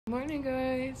Morning,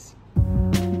 guys.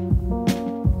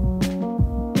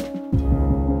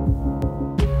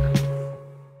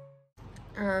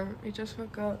 We just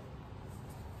woke up.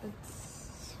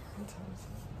 It's what time is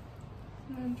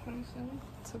it? 9:27.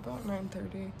 It's about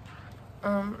 9:30.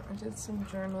 I did some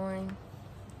journaling,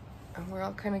 and we're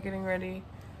all kind of getting ready.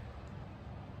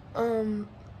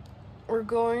 We're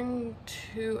going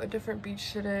to a different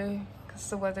beach today because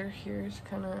the weather here is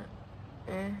kind of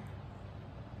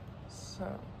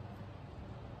so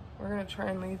we're gonna try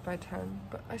and leave by 10,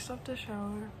 but I still have to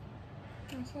shower.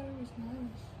 I thought it was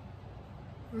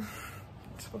nice.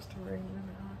 It's supposed to rain in an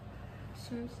hour.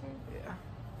 Seriously? Yeah.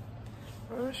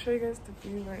 I'm gonna show you guys the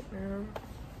view right now.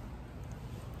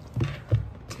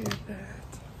 Do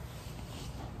that.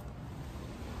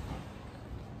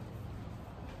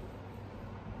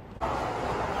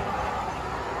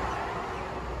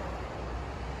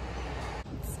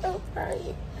 So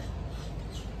bright.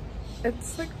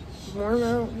 It's like warm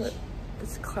out, but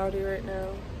it's cloudy right now.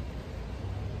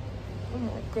 Oh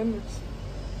my goodness.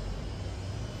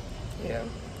 Yeah.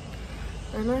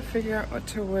 I'm gonna figure out what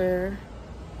to wear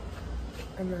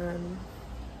and then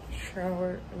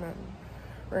shower, and then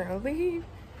we're gonna leave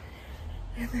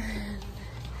and then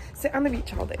sit on the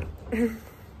beach all day.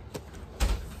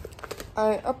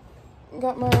 I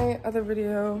got my other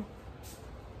video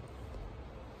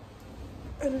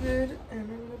edited and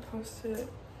I'm gonna post it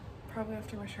probably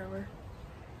after my shower.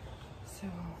 So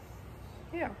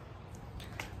yeah,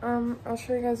 I'll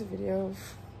show you guys a video of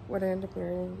what I end up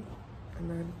wearing, and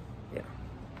then yeah.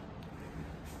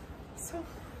 So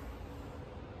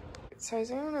I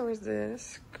think I'm gonna wear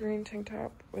this green tank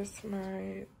top with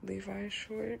my Levi's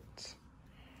shorts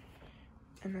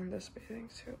and then this bathing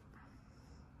suit.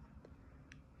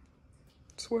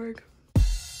 Swag.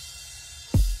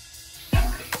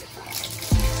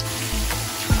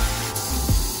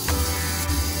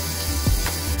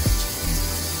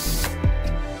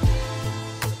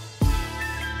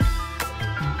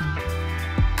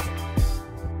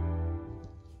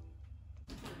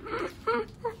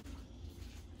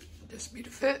 This be the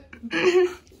fit.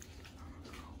 I'm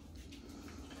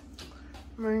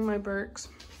wearing my Birks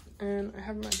and I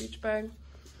have my beach bag.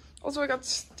 Also, I got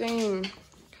stain.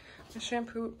 My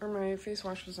shampoo or my face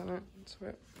wash was in it, so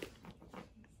it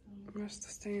missed the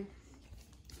stain.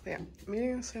 But yeah, I'm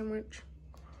eating a sandwich.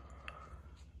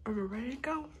 I'm ready to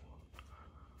go.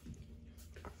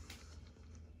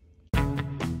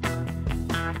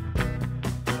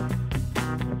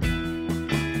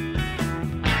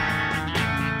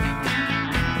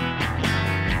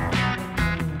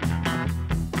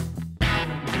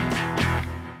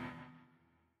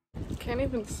 Can't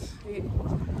even see.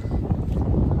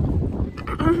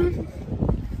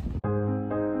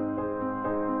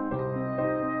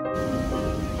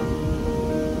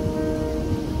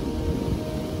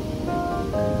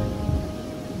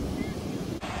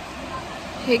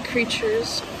 Hey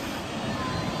creatures,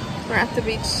 we're at the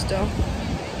beach still.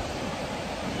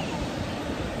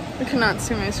 I cannot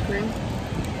see my screen.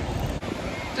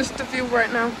 Just the view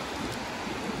right now.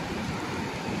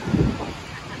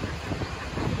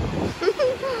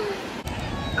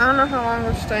 I don't know how long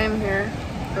we're staying here,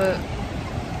 but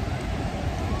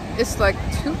it's like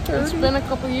 2:30. It's been a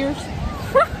couple years.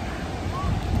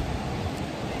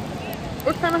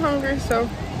 We're kind of hungry, so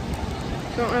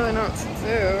don't really know what to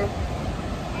do.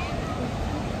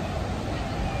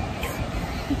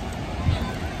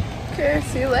 Okay,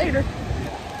 see you later.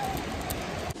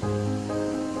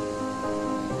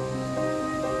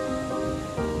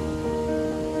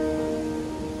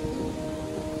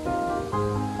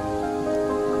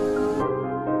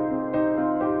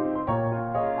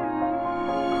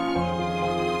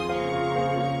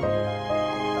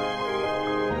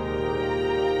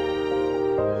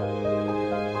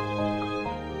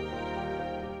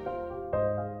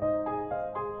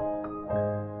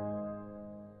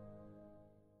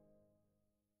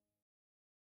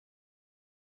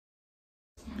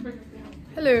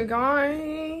 Hello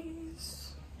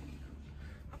guys.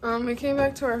 We came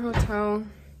back to our hotel,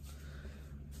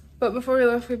 but before we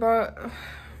left we forgot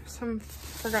some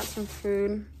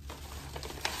food.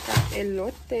 Got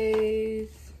elotes.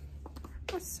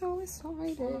 I'm so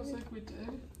excited. I was like, we did.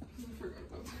 I forgot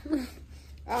about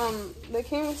that. They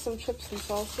came with some chips and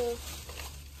salsa,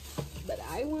 but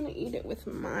I want to eat it with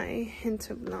my hint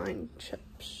of lime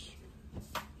chips.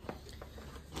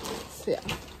 So yeah,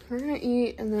 we're gonna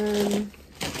eat and then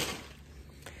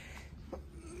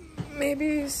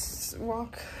maybe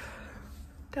walk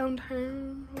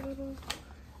downtown a little,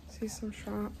 see some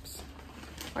shops.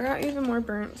 I got even more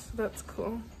burnt, so that's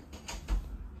cool.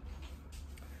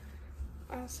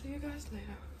 I'll see you guys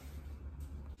later.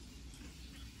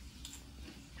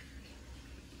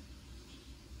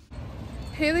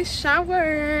 Kylie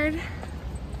showered.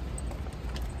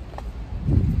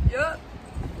 Yup.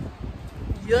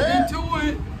 Yup. Into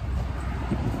it.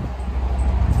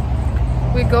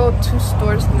 We go to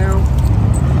stores now.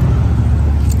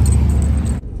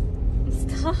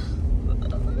 Stop.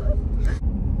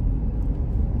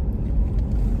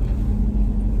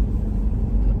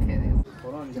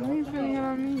 What are you putting it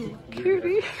on me?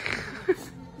 Cutie.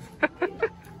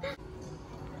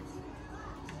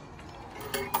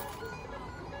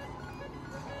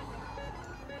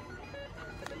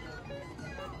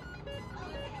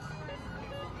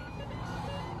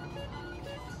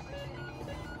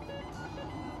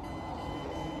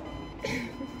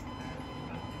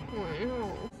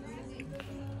 Wow.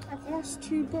 I've lost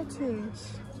 2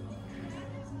 buttons.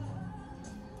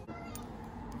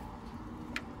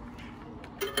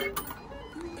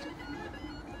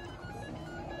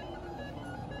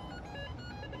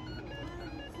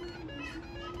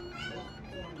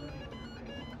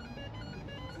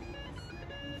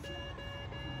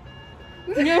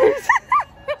 Yes.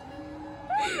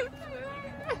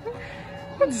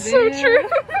 That's so true.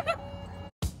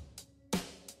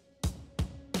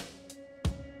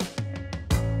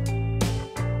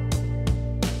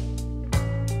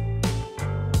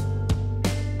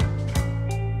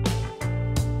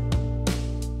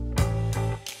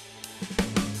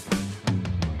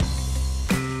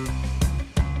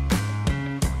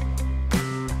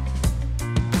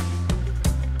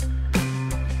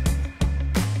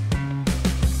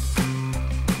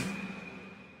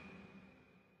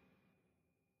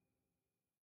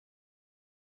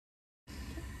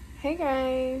 Hey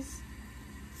guys,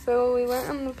 so we went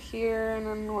on the pier and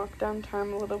then walked downtown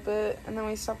a little bit, and then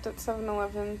we stopped at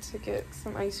 7-Eleven to get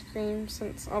some ice cream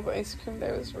since all the ice cream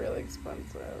there was really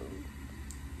expensive.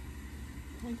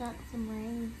 I got some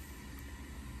rings.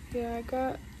 Yeah, I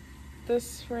got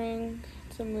this ring,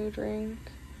 it's a mood ring,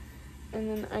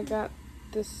 and then I got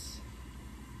this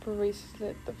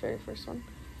bracelet, the very first one.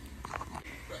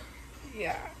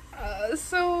 Yeah,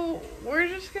 so we're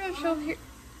just gonna chill here.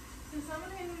 Can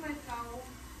someone hand me my towel?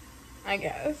 I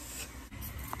guess.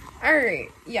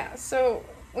 Alright, yeah, so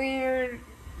we're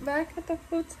back at the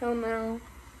hotel now.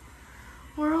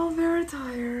 We're all very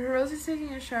tired. Rosie's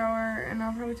taking a shower, and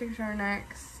I'll probably take a shower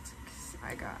next, because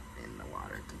I got in the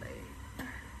water today.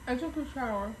 I took a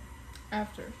shower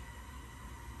after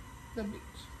the beach.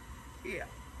 Yeah.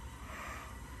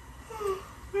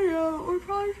 Yeah, we're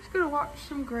probably just gonna watch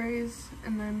some Grays,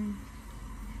 and then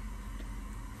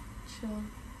chill.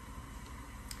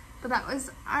 But that was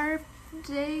our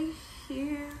day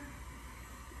here.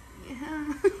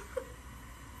 Yeah.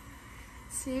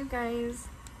 See you guys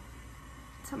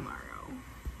tomorrow.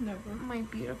 Never. My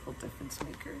beautiful difference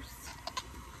makers.